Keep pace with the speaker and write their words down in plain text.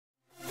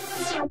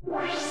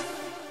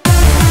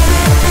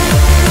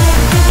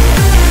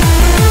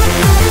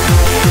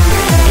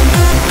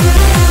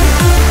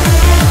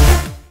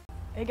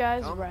Hey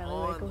guys, Come Riley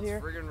on, Wakel let's here.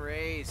 friggin'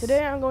 race.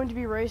 Today I'm going to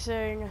be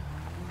racing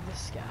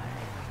this guy.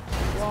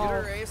 Let's Well, get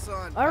a race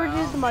on, I already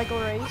pal. did the Michael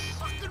race,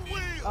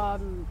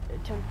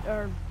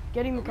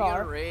 getting the Are we gonna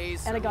car,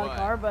 race and I or got what? a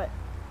car, but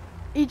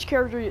each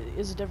character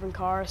is a different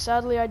car.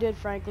 Sadly, I did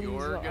Franklin's.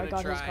 You're I gonna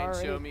got his try car and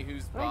already. show me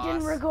who's I boss?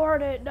 didn't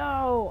record it.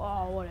 No.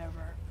 Oh,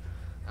 whatever.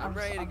 I'm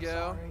ready to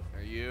go. Sorry.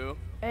 Are you?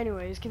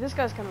 Anyways, this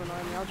guy's kind of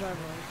annoying me. I'll drive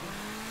away.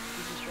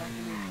 He's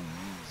distracting me.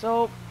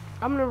 So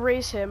I'm gonna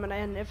race him,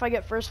 and if I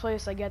get first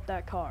place, I get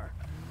that car,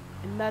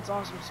 and that's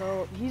awesome.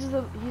 So this is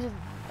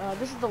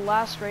the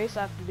last race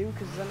I have to do,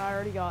 because then I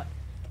already got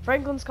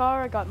Franklin's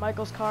car, I got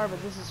Michael's car,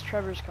 but this is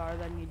Trevor's car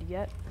that I need to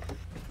get.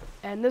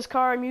 And this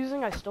car I'm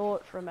using, I stole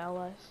it from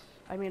LS.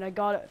 I mean, I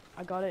got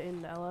it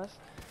in LS.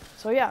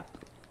 So yeah,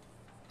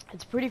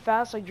 it's pretty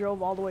fast. I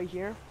drove all the way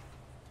here.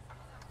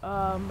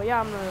 But yeah,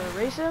 I'm gonna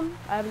race him.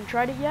 I haven't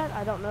tried it yet.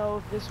 I don't know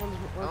if this one's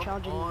more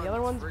challenging than the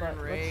other ones, but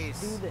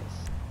let's do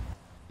this.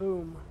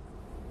 Boom.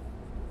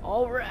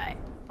 All right.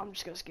 I'm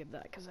just gonna skip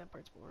that because that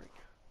part's boring.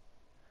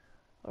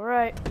 All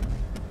right.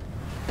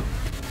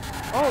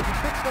 Oh, he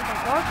fixed up my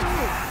car for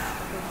me.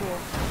 Okay, cool.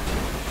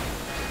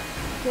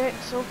 Okay,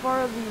 so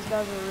far these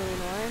guys are really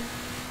annoying.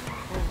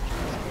 Oh,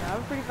 jeez. Yeah, I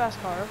have a pretty fast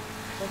car,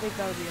 so I think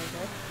that'll be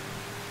okay.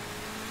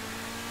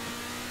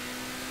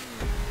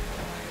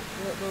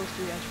 Alright, those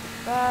three guys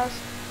pretty fast.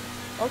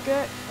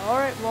 Okay,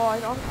 alright, well, I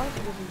don't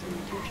think this is gonna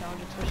be too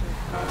challenging, especially with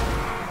the car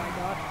that I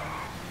got.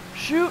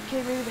 Shoot!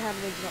 Okay, maybe the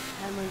handling's not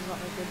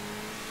that good.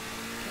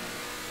 Okay.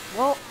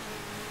 Well,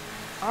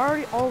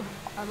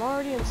 I'm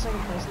already in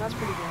second place, and that's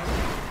pretty good.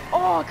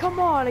 Oh, come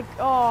on!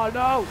 Oh,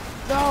 no!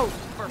 No!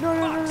 No!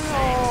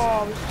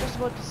 Oh, I was just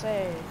about to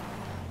say.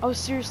 I was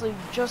seriously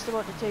just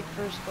about to take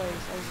first place.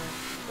 I was like,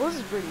 well, this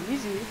is pretty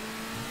easy.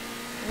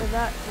 And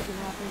that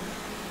didn't happen.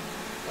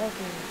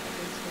 Okay,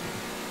 it's gonna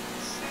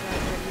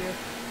start right here.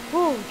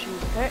 Oh,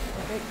 jeez.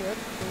 Okay, good.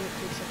 Okay,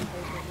 take second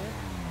place right here.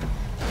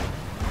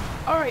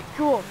 Alright,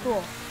 cool.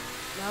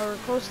 Now we're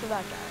close to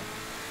that guy.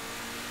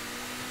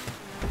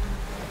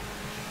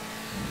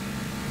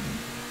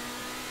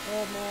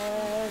 Oh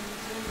man, this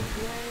is gonna be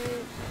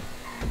great.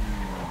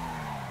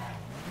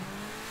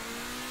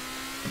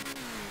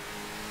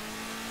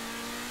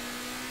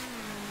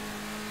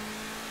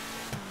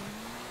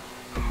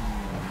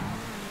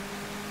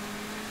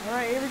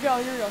 Alright, here we go.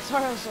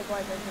 Sorry I was so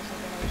quiet there for a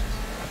second. I was just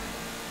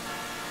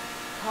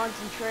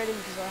concentrating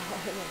because oh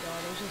my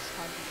god, I was just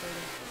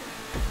concentrating.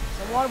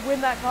 So I want to win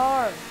that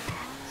car.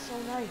 It's so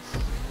nice.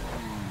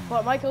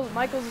 But Michael's is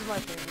my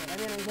favorite. I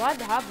mean, I'm glad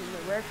to have them.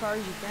 The rare cars,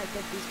 you can't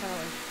get these kind of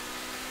like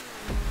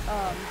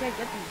you can't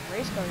get these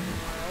race cars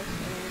anywhere else.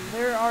 I mean,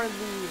 there are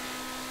the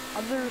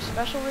other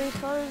special race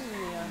cars in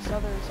the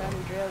Southern San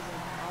Andreas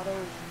and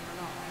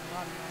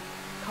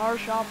car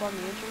shop on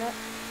the internet,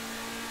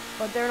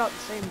 but they're not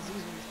the same as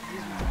these ones.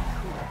 These ones are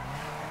cool.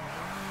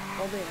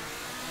 Well, they are.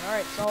 All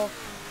right, so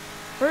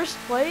first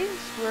place,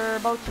 we're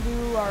about to be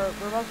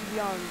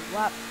on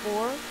lap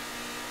 4,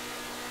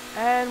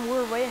 and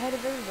we're way ahead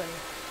of everybody.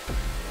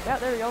 Yeah,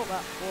 there we go,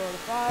 lap 4 out of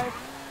 5.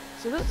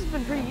 So this has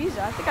been pretty easy.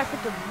 I think I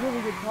picked a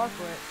really good car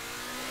for it.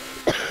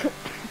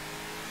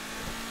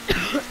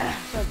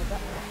 Sorry about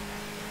that.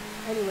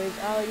 Anyways,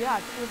 yeah, I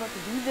think we're about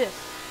to do this.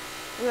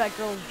 Look at that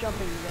girl's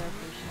jumping there.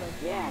 She's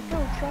like, yeah, go,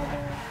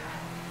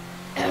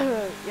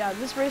 Trevor. Yeah,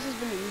 this race has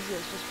been the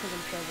easiest just because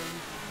I'm Trevor.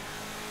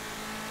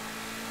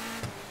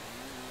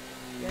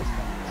 Yes,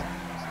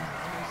 guys.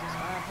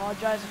 I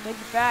apologize. I take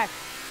it back.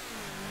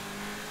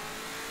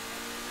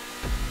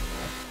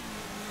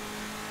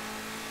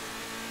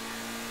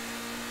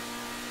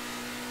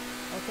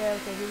 Okay,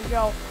 here we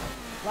go.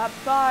 Lap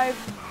 5.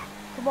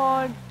 Come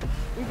on.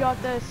 We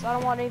got this. I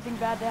don't want anything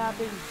bad to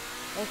happen.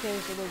 Okay,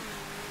 so the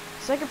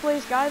second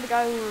place guy, the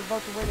guy who was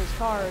about to win his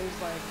car,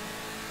 is like...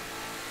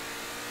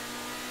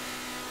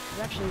 he's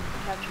actually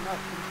catching up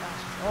pretty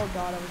fast. Oh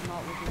god, I was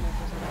not looking at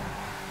this at all.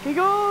 Okay,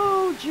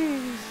 go!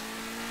 Jeez!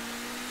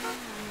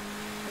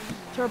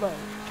 Turbo.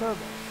 Okay,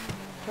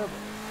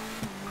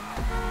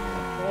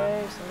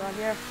 slow down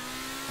here.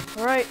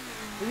 Alright,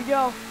 here we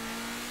go.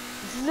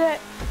 This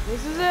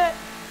is it.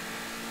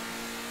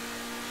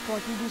 Come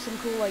on, can you do some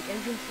cool like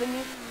entrance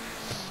thingy?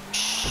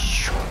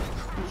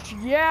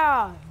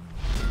 Yeah!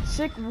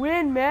 Sick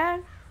win,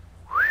 man!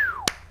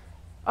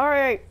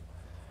 Alright.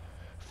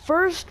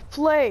 First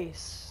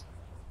place.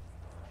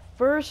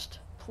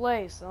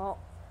 Oh.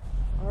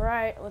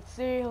 Alright, let's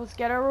see. Let's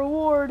get our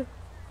reward.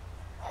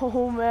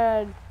 Oh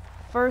man.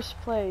 First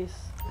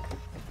place.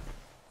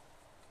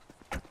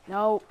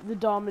 Now the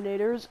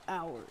Dominator's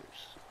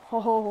ours.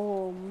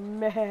 Oh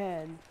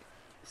man.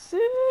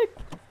 Sick!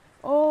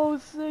 Oh,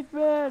 sick,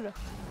 man.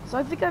 So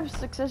I think I've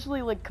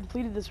successfully like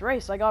completed this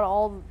race. I got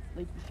all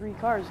like the 3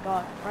 cars.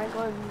 Got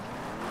Franklin,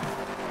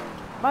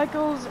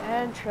 Michael's,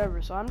 and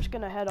Trevor. So I'm just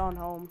gonna head on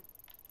home.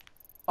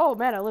 Oh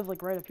man, I live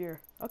like right up here.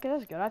 Okay,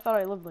 that's good. I thought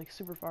I lived like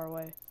super far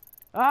away.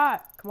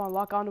 Ah! Come on,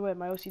 lock onto it.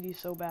 My OCD is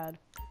so bad.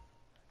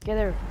 Get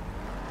there.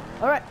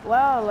 Alright,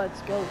 well, let's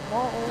go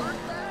home.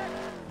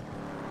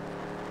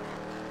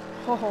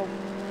 Oh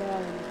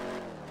man.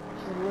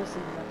 Just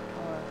listen to that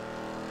car.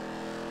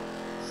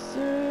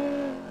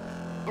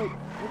 Wait,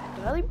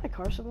 did I leave my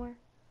car somewhere?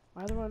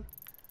 My other one?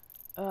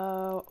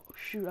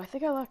 Shoot, I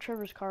think I left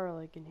Trevor's car,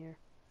 like, in here.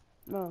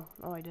 No,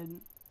 I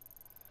didn't.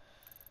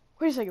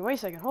 Wait a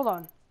second, hold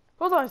on.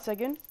 Hold on a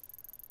second.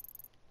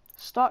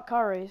 Stock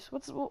car race.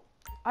 Well,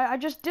 I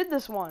just did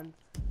this one.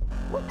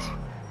 What?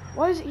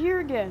 Why is it here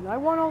again? I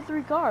won all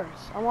 3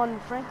 cars. I won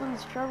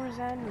Franklin's, Trevor's,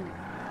 and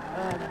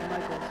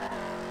Michael's.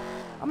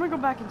 I'm gonna go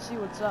back and see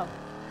what's up.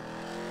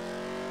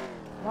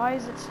 Why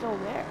is it still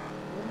there?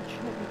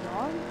 Shouldn't it be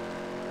gone?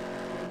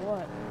 Or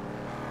what?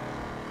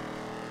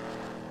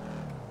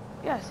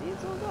 Yeah, see,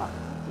 it's all gone.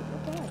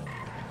 What the heck?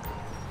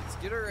 Let's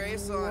get a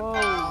race Whoa. on,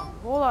 pal.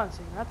 Hold on a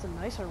second, that's a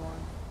nicer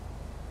one.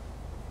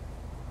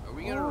 Are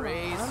we gonna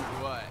race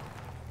or what?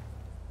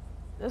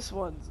 This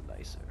one's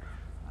nicer.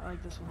 I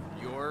like this one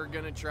better. You're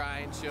gonna try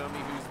and show me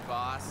who's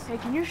boss? Hey,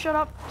 can you shut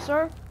up,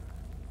 sir?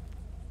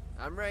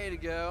 I'm ready to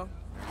go.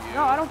 You?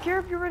 No, I don't care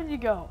if you're ready to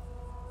go.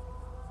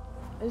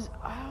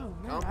 Oh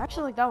man, I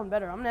actually like that one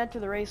better. I'm gonna enter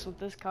the race with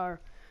this car.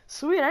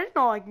 Sweet, I didn't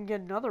know I can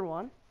get another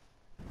one.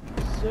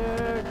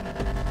 Sick.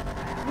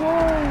 Whoa,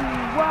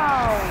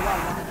 wow.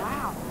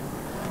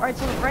 Alright,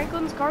 so the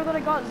Franklin's car that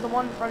I got is the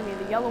one in front of me,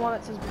 the yellow one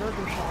that says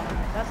Burger Shop.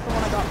 That's the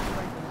one I got from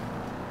Franklin.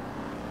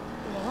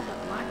 Ooh, I love that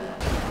black one.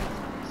 That's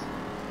nice.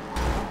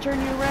 I'll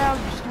turn you around,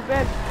 you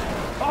stupid.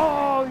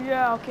 Oh,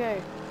 yeah,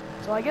 okay.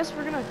 So I guess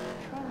we're gonna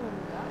try to win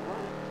that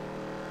one.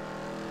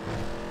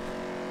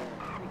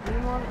 The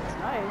green one, it's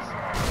nice.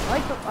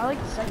 I like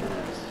the second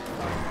race.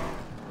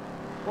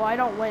 Well, I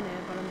don't win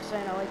it, but I'm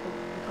saying I like the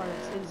car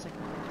that's in second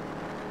place.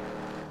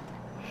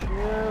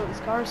 Shoot, this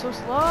car is so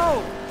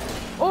slow.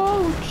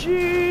 Oh,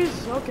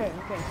 jeez. Okay.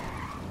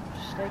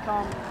 Just stay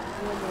calm.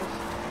 Win this.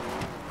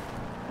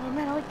 Oh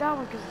man, I like that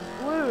one because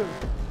it's blue.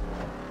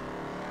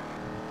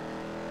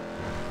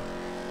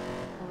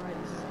 Alright,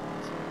 this is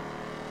awesome.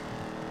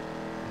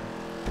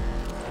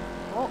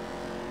 Well,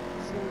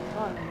 this is gonna be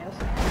fun, I guess.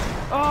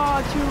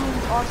 Oh, 2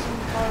 awesome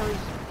cars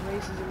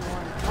races in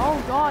one. Oh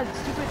god,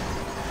 stupid.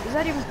 Is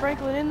that even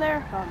Franklin in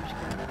there? Oh, I'm just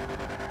kidding.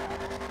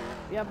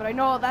 Yeah, but I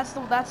know that's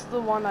the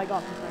one I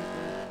got from Franklin.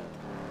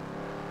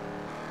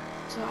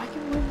 So I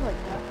can win like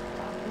that. I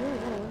really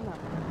want to win that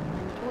one.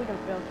 I'm totally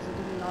gonna fail because I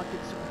did not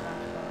get super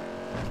fast car.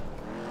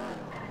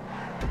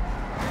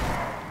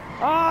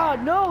 Ah,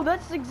 no,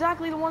 that's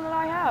exactly the one that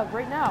I have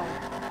right now.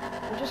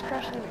 I'm just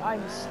crashing into me.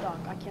 I'm stuck.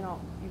 I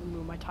cannot even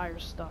move. My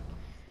tire's stuck.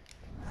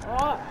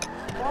 Oh,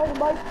 the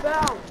mic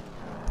fell.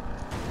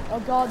 Oh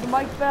god, the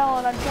mic fell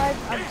and I'm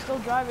still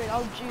driving.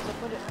 Oh jeez, I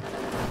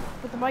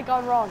put the mic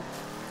on wrong.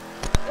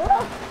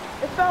 Oh,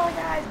 it fell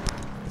again.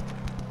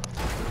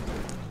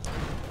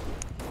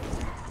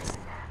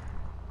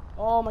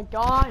 Oh my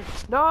god,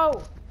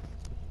 no!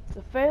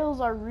 The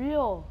fails are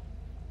real.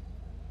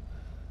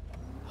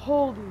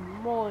 Holy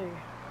moly.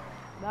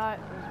 That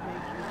was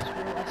making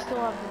screw. I still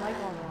have the mic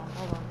on wrong.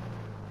 Hold on.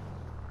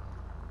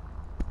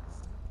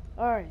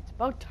 Alright, it's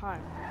about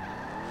time.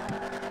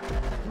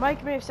 The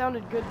mic may have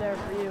sounded good there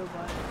for you,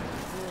 but it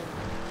really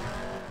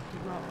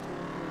did not feel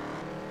good for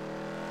me.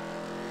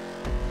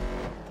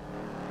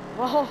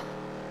 Well,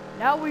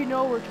 now we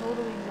know we're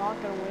totally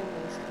not gonna win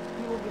this.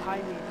 The people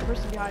behind me, the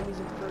person behind me is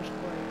in first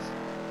place.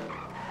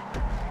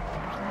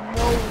 There's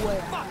no way.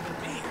 Fuck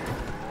me.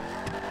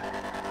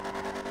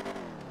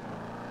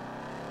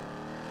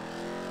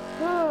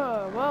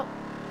 Well,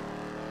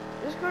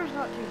 this car's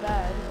not too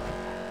bad.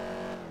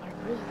 I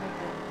really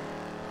like it.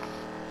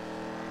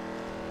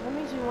 That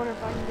makes me wonder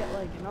if I can get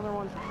like another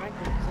one for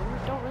Franklin, because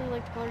I don't really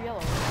like the color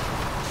yellow.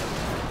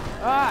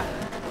 Ah!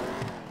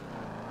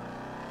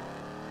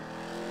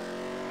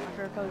 My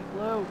favorite color is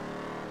blue.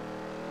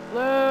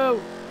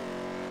 Blue!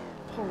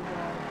 Oh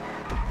god.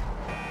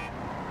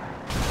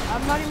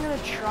 I'm not even gonna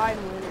try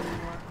and win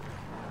anymore.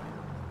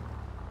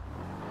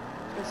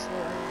 Let's slow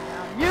everything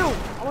down. You!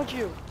 I want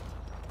you!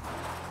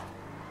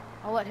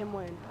 I'll let him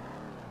win.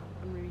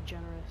 I'm really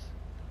generous.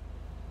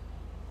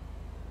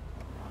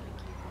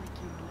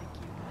 Like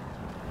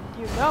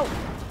you. No!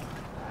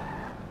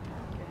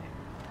 Okay.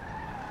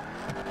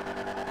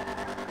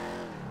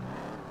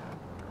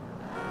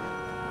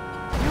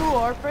 You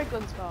are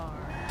Franklin's car.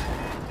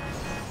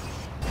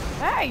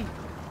 Hey!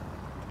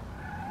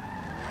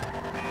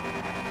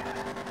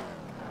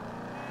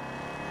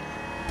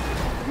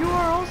 You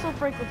are also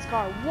Franklin's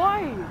car. Why?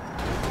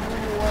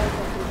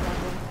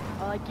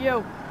 I like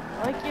you.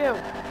 I like you.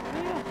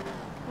 Yeah.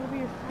 I'll be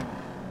your friend.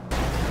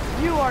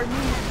 You are me.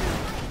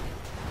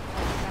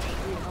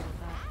 Actually, need help with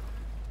that.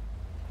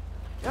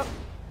 Yep.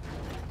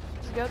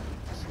 This is good.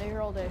 Stay here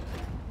all day.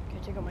 Can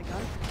I take out my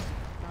gun?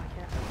 No, I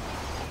can't.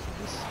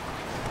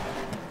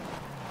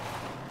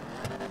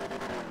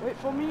 Wait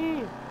for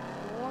me.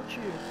 I want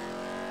you.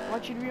 I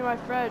want you to be my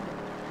friend.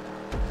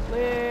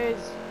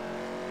 Please.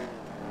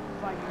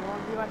 Fine, you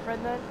want to be my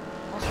friend then?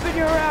 I'll spin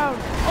you around.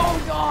 Oh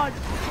god!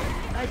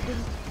 I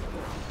didn't.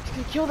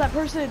 To kill that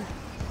person!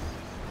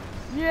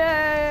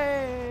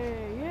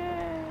 Yay!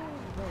 Yay!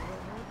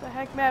 What the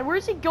heck, man?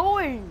 Where's he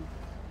going?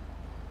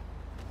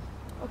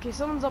 Okay,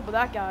 someone's up with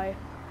that guy.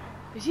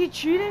 Is he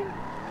cheating?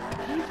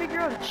 Did he figure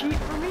out a cheat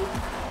for me?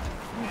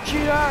 You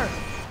cheater!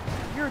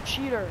 You're a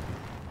cheater.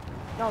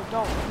 No,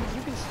 don't.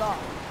 You can stop.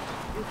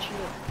 You're a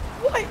cheater.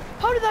 What?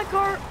 How did that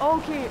car?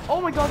 Okay. Oh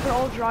my God, they're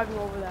all driving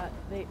over that.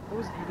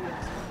 Those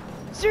idiots.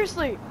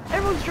 Seriously,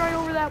 everyone's driving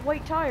over that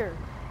white tire.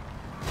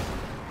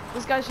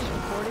 This guy's just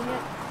recording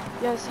it.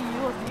 Yeah, see,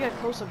 you look. You get a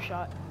close-up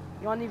shot.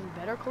 You want an even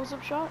better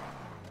close-up shot?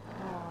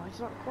 Oh, he's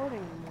not recording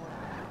anymore.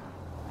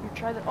 You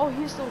try that. Oh,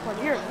 he's still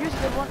recording. Here's a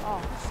good one.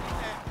 Oh.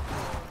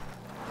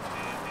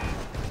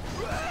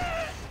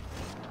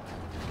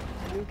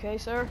 You okay,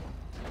 sir?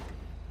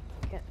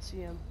 Can't see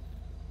him.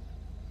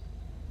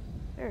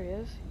 There he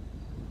is.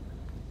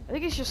 I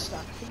think he's just stuck.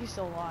 I think he's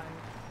still alive.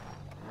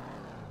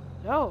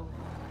 No.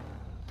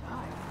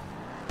 Die.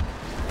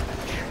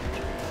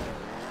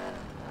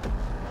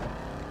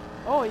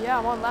 Oh yeah,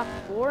 I'm on lap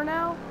 4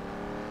 now?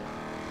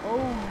 Oh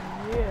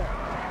yeah.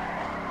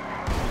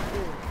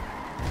 Dude.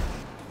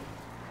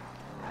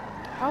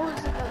 How is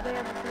it that they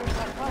haven't finished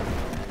that fight?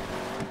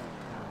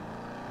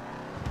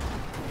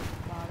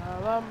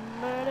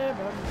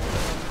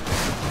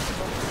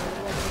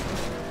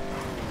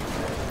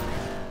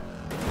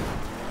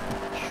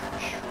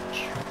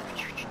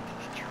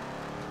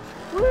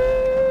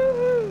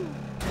 Woo!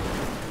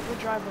 We'll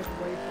drive like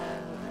way far.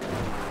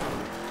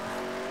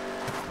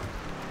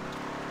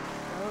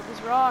 Oh,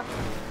 this rock.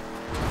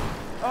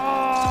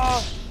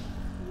 Oh!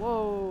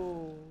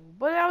 Whoa.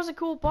 But that was a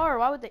cool part.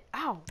 Why would they?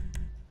 Ow.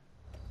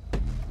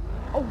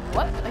 Oh,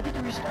 what? I get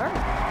to restart?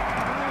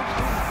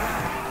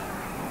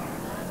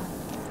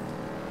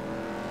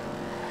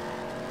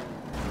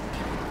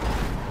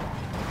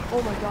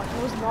 Oh my gosh,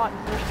 I was not in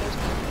first place.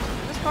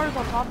 This car is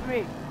on top of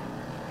me.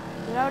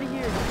 Get out of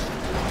here.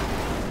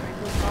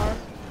 Regular car.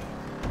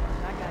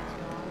 That guy's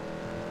gone.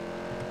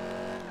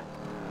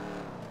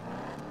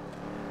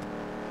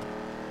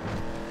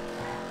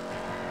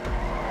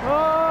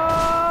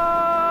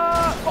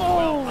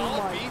 Oh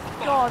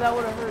my God, that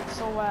would have hurt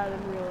so bad in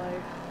real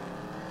life.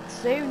 It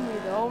saved me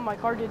though. My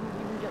car didn't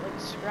even get like a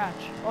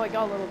scratch. Oh, I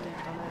got a little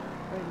dent on it.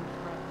 Right in the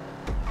front.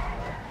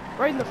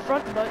 Right in the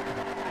front, but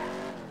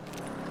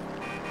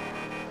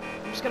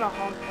I'm just gonna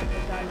honk at the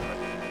guy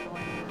running and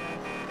going to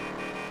death.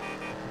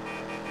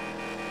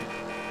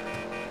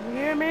 You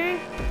hear me?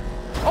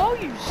 Oh,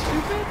 you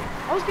stupid!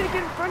 I was gonna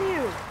get in front of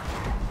you!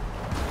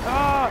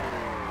 Ah!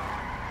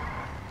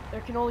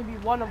 There can only be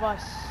one of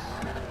us.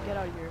 Get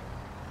out of here.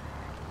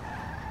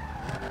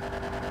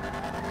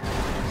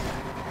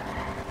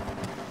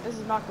 This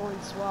is not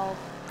going swell.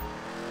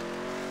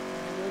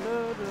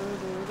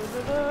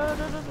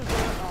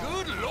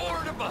 Good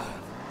Lord above!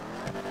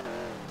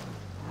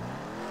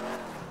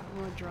 I'm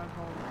gonna drive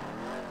home.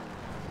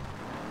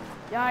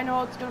 Yeah, I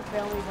know it's gonna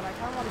fail me, but I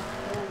kinda wanna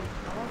kill.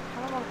 I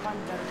kinda wanna find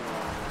a better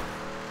car.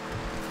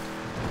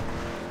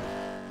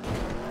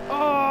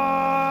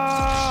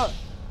 Oh!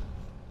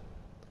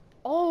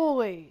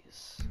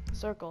 Always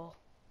circle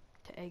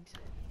to exit.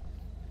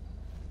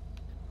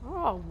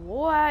 Oh,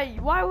 why?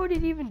 Why would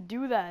it even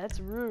do that? That's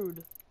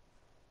rude.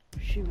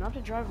 Shoot, not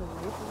to drive away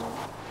from it.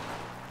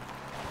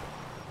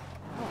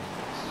 Oh,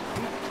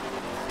 sweet.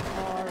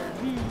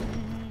 RV.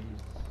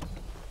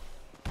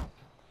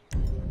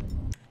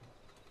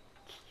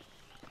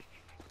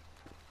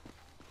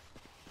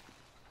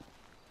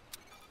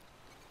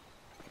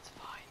 It's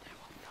fine, they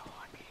won't know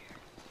I'm here.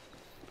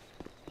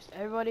 Just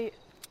everybody,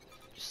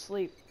 just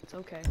sleep. It's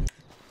okay.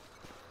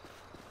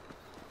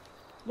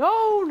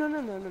 No, no,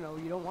 no, no, no, no.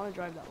 You don't want to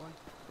drive that one.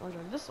 You want to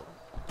drive this one.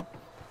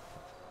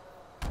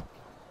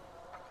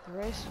 The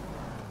race.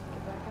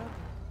 Get back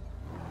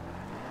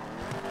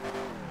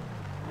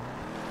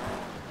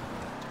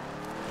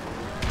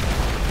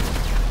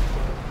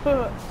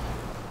up.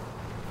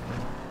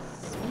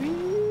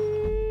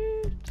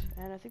 Sweet.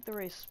 And I think the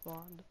race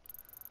spawned.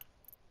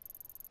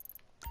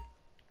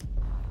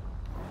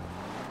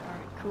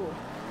 Alright, cool.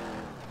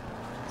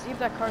 See if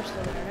that car's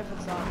still there. And if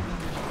it's not,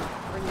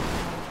 bring it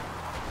down.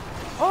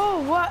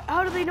 Oh, what?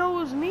 How do they know it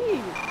was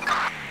me?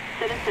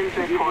 Citizens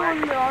report a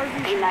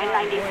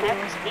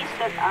 996 east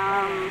of,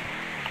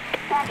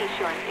 Sandy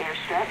Shores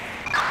airstrip.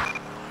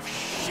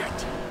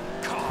 Shit!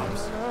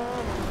 Cops!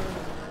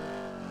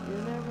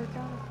 You're never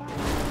gonna find me.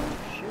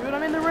 Shoot,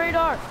 I'm in the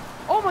radar!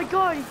 Oh my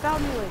God, he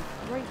found me like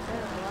right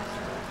there the last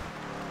time.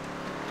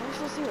 Can I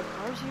still see what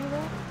cars here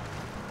though?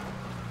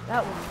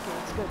 That one, okay,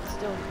 it's good, it's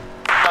still here.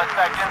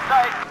 Suspect in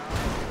sight.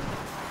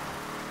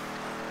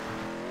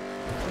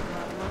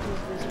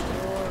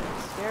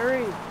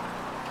 Scary.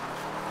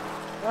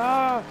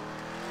 Ah.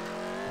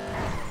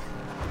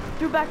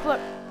 Do backflip.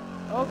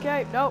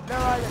 Okay. Nope.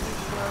 Never mind. That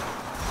needs to work.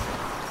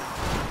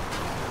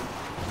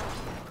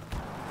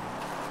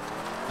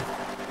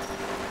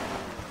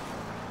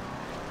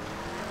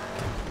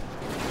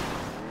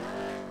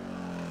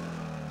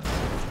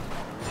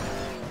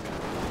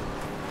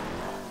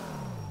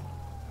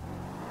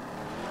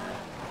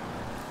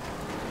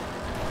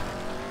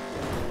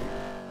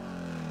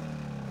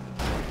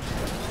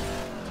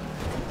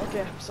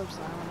 Okay, I'm so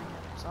silent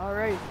again.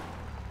 Sorry.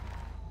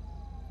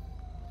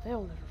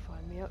 They'll never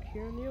find me out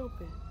here in the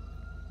open.